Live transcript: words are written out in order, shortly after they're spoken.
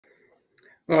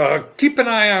Keep an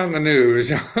eye on the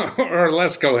news or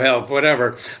Lesko help,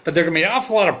 whatever. But there are going to be an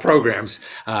awful lot of programs.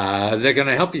 They're going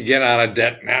to help you get out of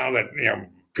debt now that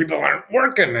people aren't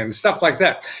working and stuff like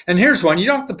that. And here's one: you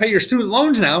don't have to pay your student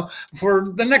loans now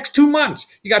for the next 2 months.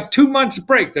 You got 2 months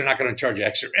break. They're not going to charge you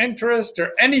extra interest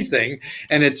or anything,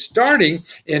 and it's starting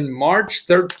in March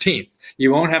 13th.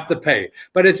 You won't have to pay,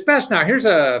 but it's best now. Here's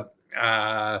a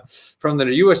from the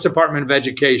U.S. Department of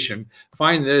Education.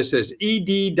 Find this as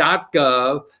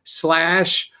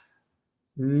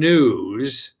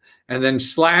ed.gov/news and then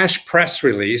 /press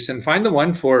release, and find the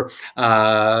one for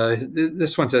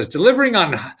this one says delivering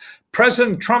on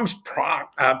President Trump's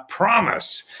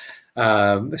promise.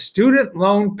 Student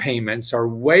loan payments are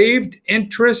waived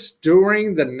interest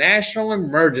during the national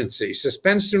emergency.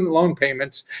 Suspends student loan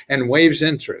payments and waives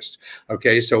interest.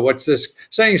 Okay, so what's this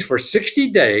saying? Is for 60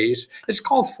 days. It's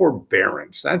called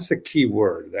forbearance. That's the key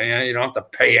word. You don't have to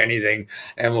pay anything,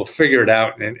 and we'll figure it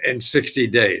out in 60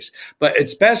 days. But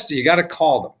it's best, you got to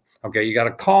call them. Okay, you got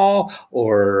to call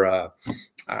or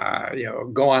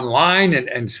go online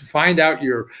and find out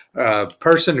your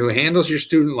person who handles your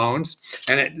student loans.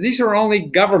 And these are only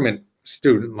government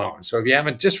student loans. So if you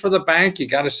haven't, just for the bank, you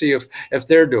got to see if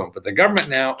they're doing. But the government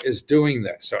now is doing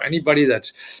this. So anybody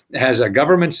that has a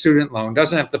government student loan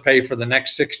doesn't have to pay for the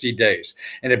next 60 days.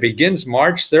 And it begins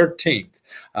March 13th.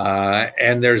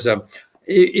 And there's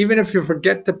even if you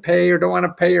forget to pay or don't want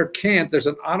to pay or can't, there's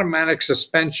an automatic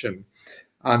suspension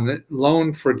on the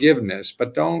loan forgiveness.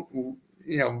 But don't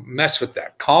mess with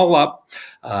that. Call up,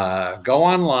 go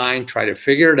online, try to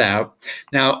figure it out.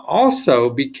 Now, also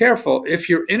be careful if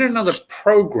you're in another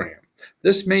program.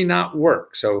 This may not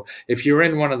work. So if you're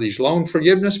in one of these loan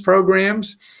forgiveness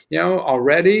programs,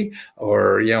 already,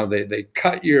 or, they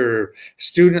cut your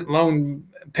student loan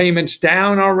payments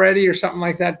down already or something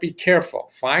like that, be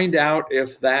careful. Find out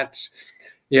if that's,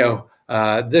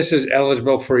 this is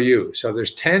eligible for you. So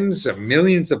there's tens of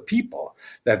millions of people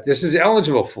that this is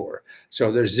eligible for.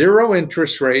 So there's zero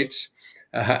interest rates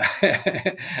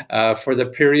for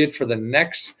the period for the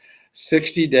next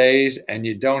 60 days, and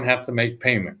you don't have to make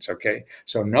payments, okay?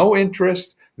 So no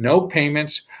interest, no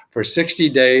payments for 60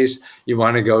 days. You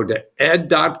want to go to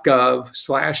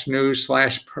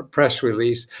ed.gov/news/press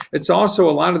release. It's also,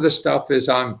 a lot of the stuff is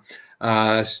on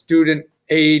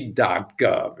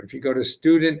studentaid.gov. If you go to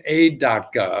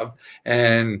studentaid.gov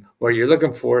and what you're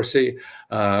looking for, see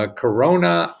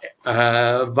corona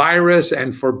virus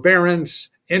and forbearance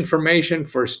information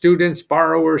for students,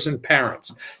 borrowers, and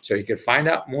parents. So you can find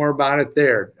out more about it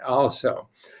there also.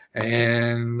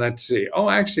 And let's see. Oh,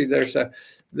 actually,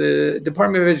 the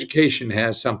Department of Education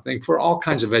has something for all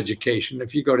kinds of education.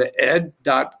 If you go to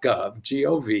ed.gov,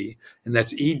 G-O-V, and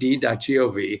that's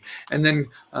ed.gov, and then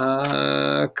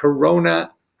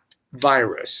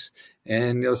coronavirus,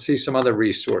 and you'll see some other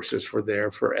resources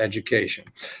for education.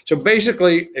 So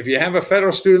basically, if you have a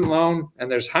federal student loan and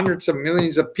there's hundreds of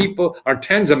millions of people, or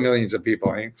tens of millions of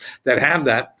people that have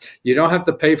that, you don't have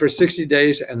to pay for 60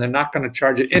 days, and they're not going to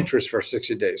charge you interest for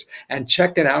 60 days. And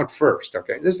check it out first,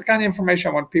 okay? This is the kind of information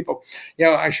I want people,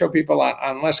 I show people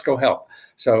on Lesko Help.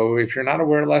 So if you're not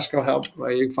aware of Lesko Help,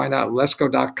 you can find out at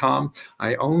lesko.com.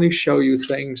 I only show you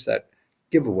things that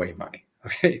give away money.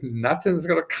 Okay, nothing's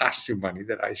going to cost you money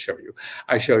that I show you.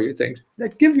 I show you things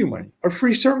that give you money or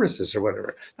free services or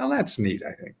whatever. Now that's neat,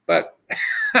 I think, but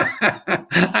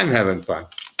I'm having fun.